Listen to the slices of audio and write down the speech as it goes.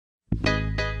I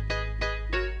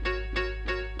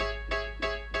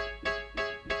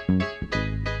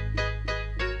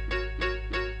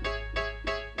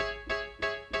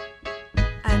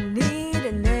need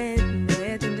a net,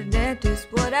 internet is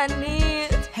what I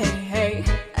need. Hey, hey,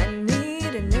 I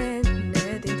need a net,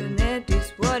 internet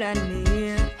is what I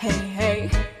need. Hey,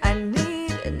 hey, I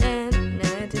need a net,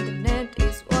 internet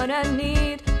is what I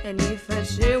need. And if I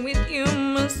share with you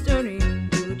my story,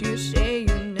 would you share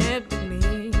your net with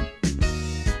me?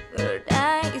 Third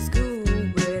eye is school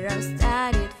where I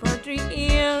studied for 3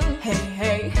 years. Hey,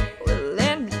 hey, well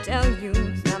let me tell you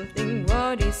something,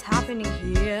 what is happening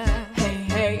here.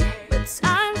 But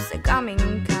times are coming,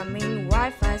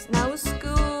 Wi-Fi's now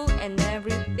school, and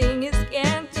everything is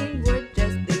getting worse.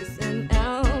 Just listen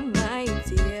now, my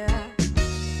dear.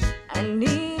 I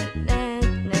need net,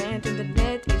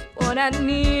 internet is what I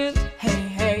need. Hey,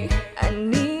 hey, I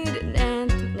need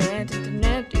net,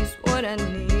 internet is what I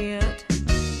need.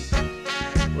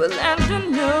 Well, I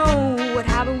don't know what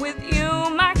happened with you,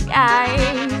 my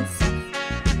guys,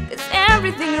 'cause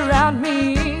everything around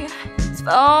me is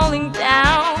falling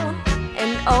down,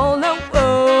 and all I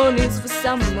want is for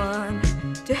someone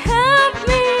to help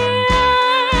me.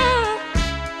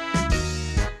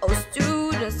 All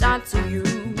students start to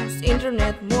use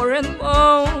internet more and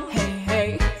more. Hey,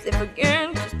 hey, they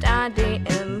forget to study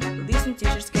and listen to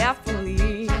teachers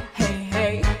carefully. Hey,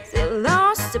 hey, they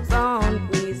lost the bond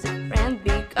with a friend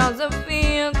because of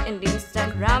it, and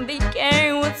Instagram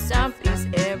became WhatsApp is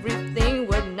everything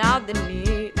what now they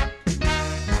need.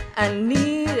 I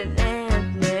need a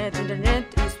net, internet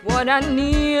is what I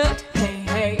need. Hey,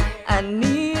 hey, I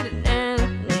need a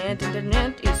net,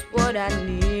 internet is what I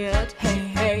need. Hey,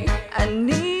 hey, I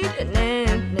need a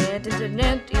net,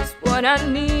 internet is what I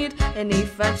need. And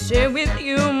if I share with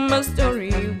you my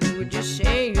story, would you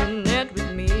share your net with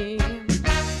me?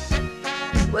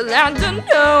 Well, I don't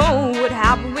know what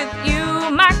happened with you,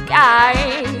 my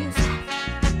guys,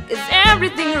 'cause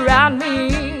everything around me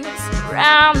is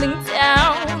crumbling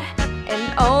down, and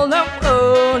all I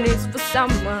want is for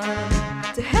someone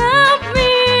to help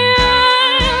me.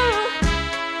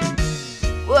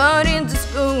 What in the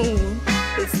school,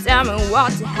 please tell me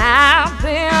what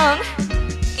happened.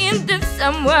 Is there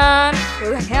someone who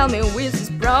can help me with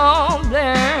this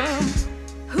problem?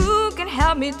 Who can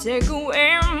help me take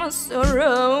away my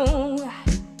sorrow?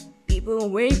 People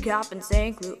wake up and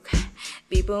think, look.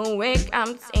 People wake up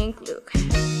and think, look.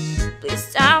 Please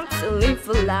stop to live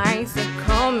for likes and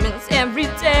comments every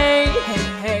day. Hey,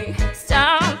 hey,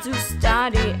 start to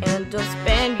study and don't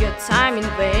spend your time in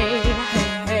vain. Hey,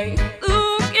 hey,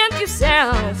 look at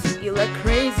yourself, you're a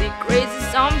crazy, crazy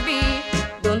zombie.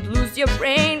 Don't lose your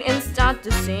brain and start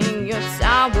to sing, your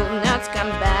sound will not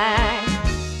come back.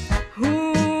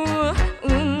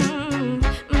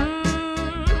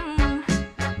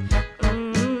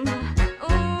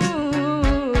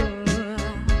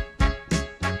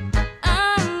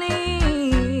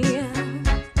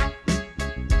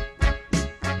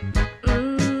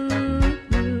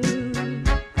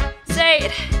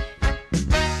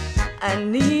 I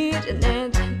need a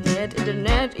net,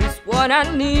 internet is what I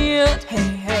need. Hey,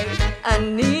 hey, I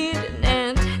need a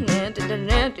net,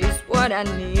 internet is what I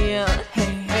need.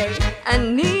 Hey, hey, I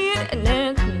need a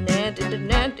net,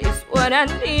 internet is what I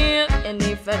need. And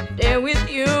if I share with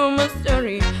you my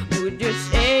story, would you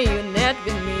share your net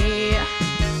with me?